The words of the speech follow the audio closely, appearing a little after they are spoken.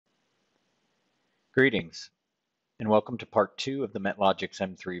Greetings, and welcome to Part 2 of the MetLogix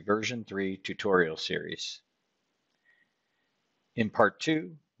M3 Version 3 tutorial series. In Part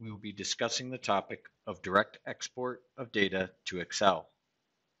 2, we will be discussing the topic of direct export of data to Excel.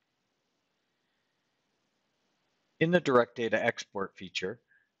 In the Direct Data Export feature,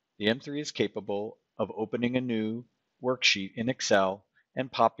 the M3 is capable of opening a new worksheet in Excel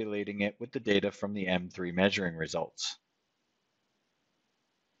and populating it with the data from the M3 measuring results.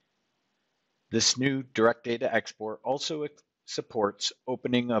 This new direct data export also supports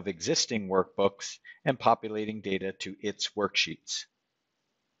opening of existing workbooks and populating data to its worksheets.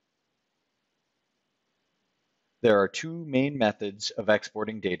 There are two main methods of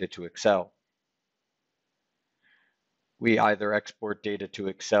exporting data to Excel. We either export data to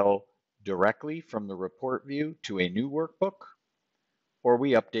Excel directly from the report view to a new workbook, or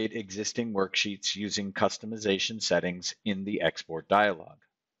we update existing worksheets using customization settings in the export dialog.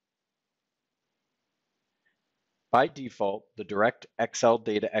 By default, the Direct Excel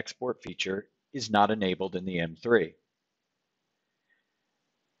Data Export feature is not enabled in the M3.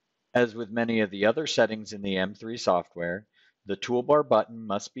 As with many of the other settings in the M3 software, the toolbar button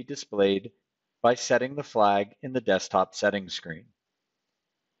must be displayed by setting the flag in the desktop settings screen.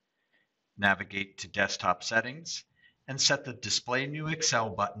 Navigate to Desktop Settings and set the Display New Excel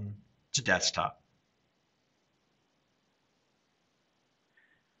button to Desktop.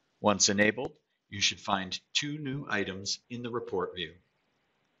 Once enabled, you should find two new items in the report view.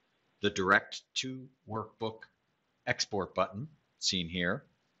 The Direct to Workbook Export button, seen here,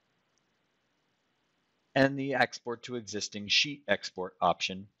 and the Export to Existing Sheet Export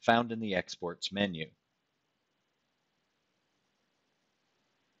option found in the Exports menu.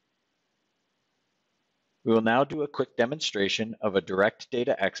 We will now do a quick demonstration of a direct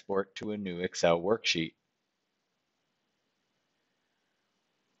data export to a new Excel worksheet.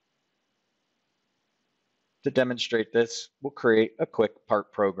 To demonstrate this, we'll create a quick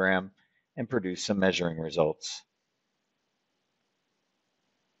part program and produce some measuring results.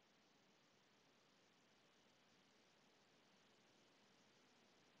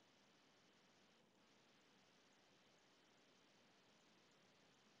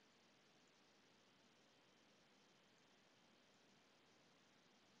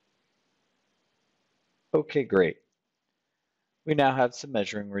 Okay, great. We now have some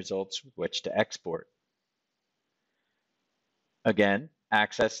measuring results with which to export. Again,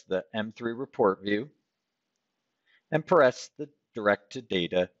 access the M3 report view and press the Direct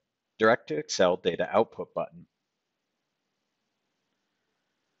to Excel Data Output button.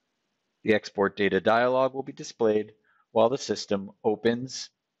 The Export Data dialog will be displayed while the system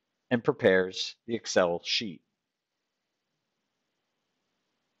opens and prepares the Excel sheet.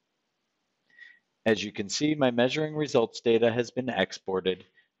 As you can see, my measuring results data has been exported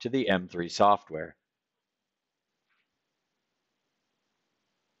to the M3 software.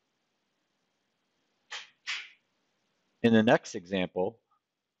 In the next example,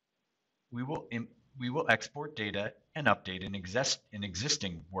 we will export data and update an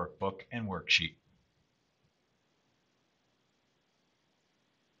existing workbook and worksheet.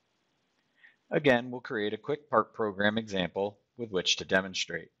 Again, we'll create a quick part program example with which to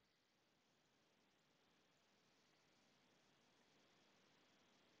demonstrate.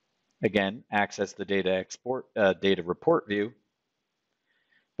 Again, access the data report view,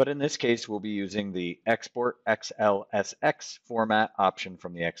 but in this case, we'll be using the Export XLSX format option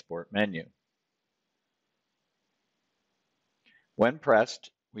from the Export menu. When pressed,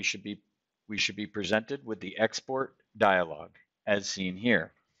 we should be presented with the Export dialog, as seen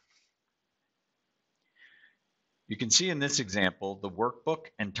here. You can see in this example, the workbook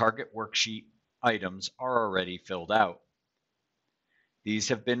and target worksheet items are already filled out. These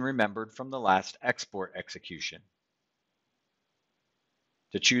have been remembered from the last export execution.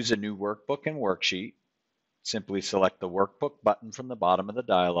 To choose a new workbook and worksheet, simply select the Workbook button from the bottom of the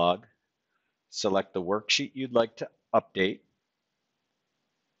dialog, select the worksheet you'd like to update,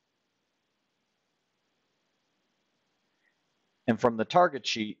 and from the target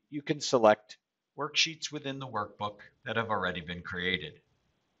sheet, you can select worksheets within the workbook that have already been created.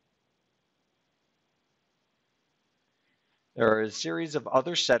 There are a series of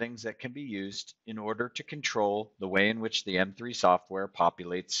other settings that can be used in order to control the way in which the M3 software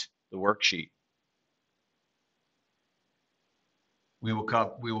populates the worksheet. We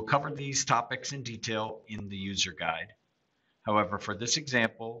will cover these topics in detail in the user guide. However, for this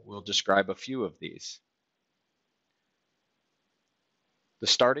example, we'll describe a few of these. The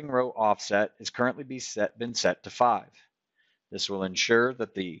starting row offset is currently been set to 5. This will ensure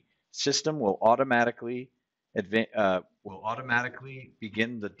that the system will automatically will automatically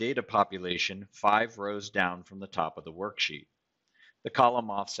begin the data population 5 rows down from the top of the worksheet. The column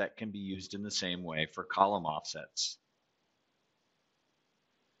offset can be used in the same way for column offsets.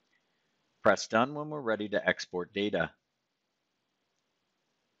 Press Done when we're ready to export data.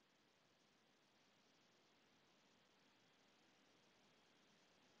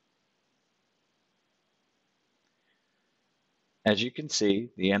 As you can see,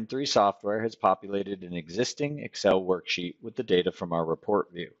 the M3 software has populated an existing Excel worksheet with the data from our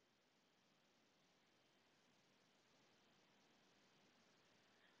report view.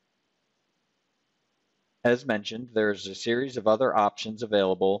 As mentioned, there is a series of other options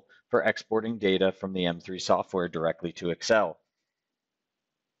available for exporting data from the M3 software directly to Excel.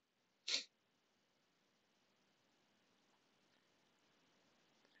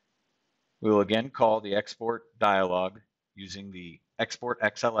 We will again call the Export dialog using the Export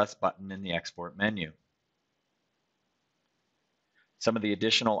XLS button in the Export menu. Some of the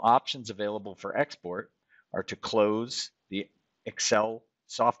additional options available for export are to close the Excel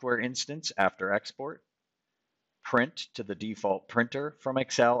software instance after export, print to the default printer from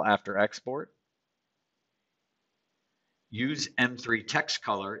Excel after export. Use M3 text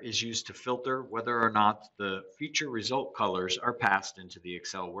color is used to filter whether or not the feature result colors are passed into the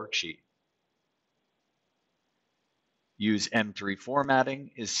Excel worksheet. Use M3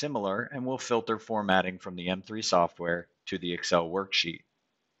 formatting is similar and will filter formatting from the M3 software to the Excel worksheet.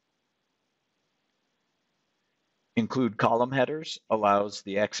 Include column headers allows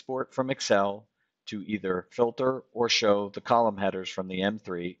the export from Excel to either filter or show the column headers from the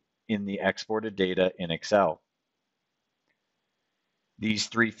M3 in the exported data in Excel. These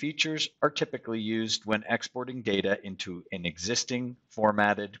 3 features are typically used when exporting data into an existing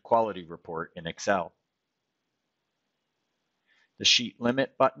formatted quality report in Excel. The sheet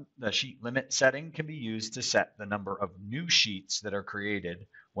limit setting can be used to set the number of new sheets that are created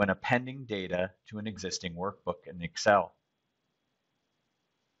when appending data to an existing workbook in Excel.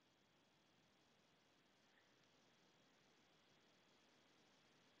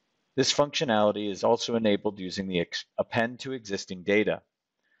 This functionality is also enabled using the Append to Existing Data.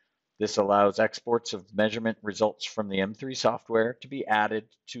 This allows exports of measurement results from the M3 software to be added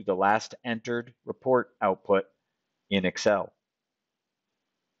to the last entered report output in Excel.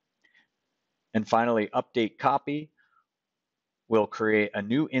 And finally, Update Copy will create a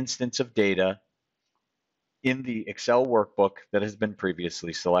new instance of data in the Excel workbook that has been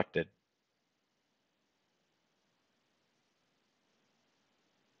previously selected.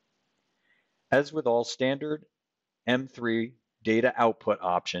 As with all standard M3 data output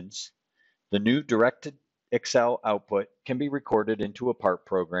options, the new directed Excel output can be recorded into a part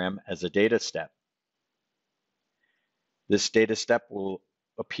program as a data step. This data step will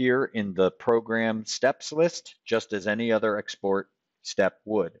appear in the program steps list just as any other export step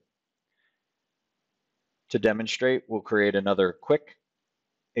would. To demonstrate, we'll create another quick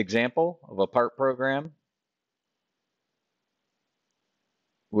example of a part program.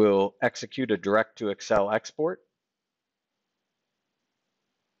 We'll execute a direct to Excel export.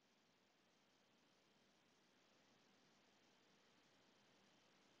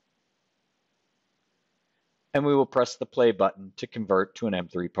 And we will press the play button to convert to an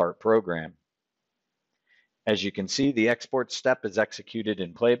M3 part program. As you can see, the export step is executed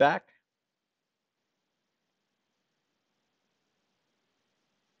in playback.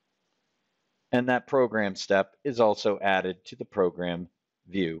 And that program step is also added to the program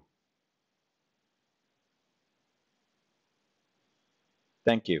view.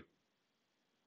 Thank you.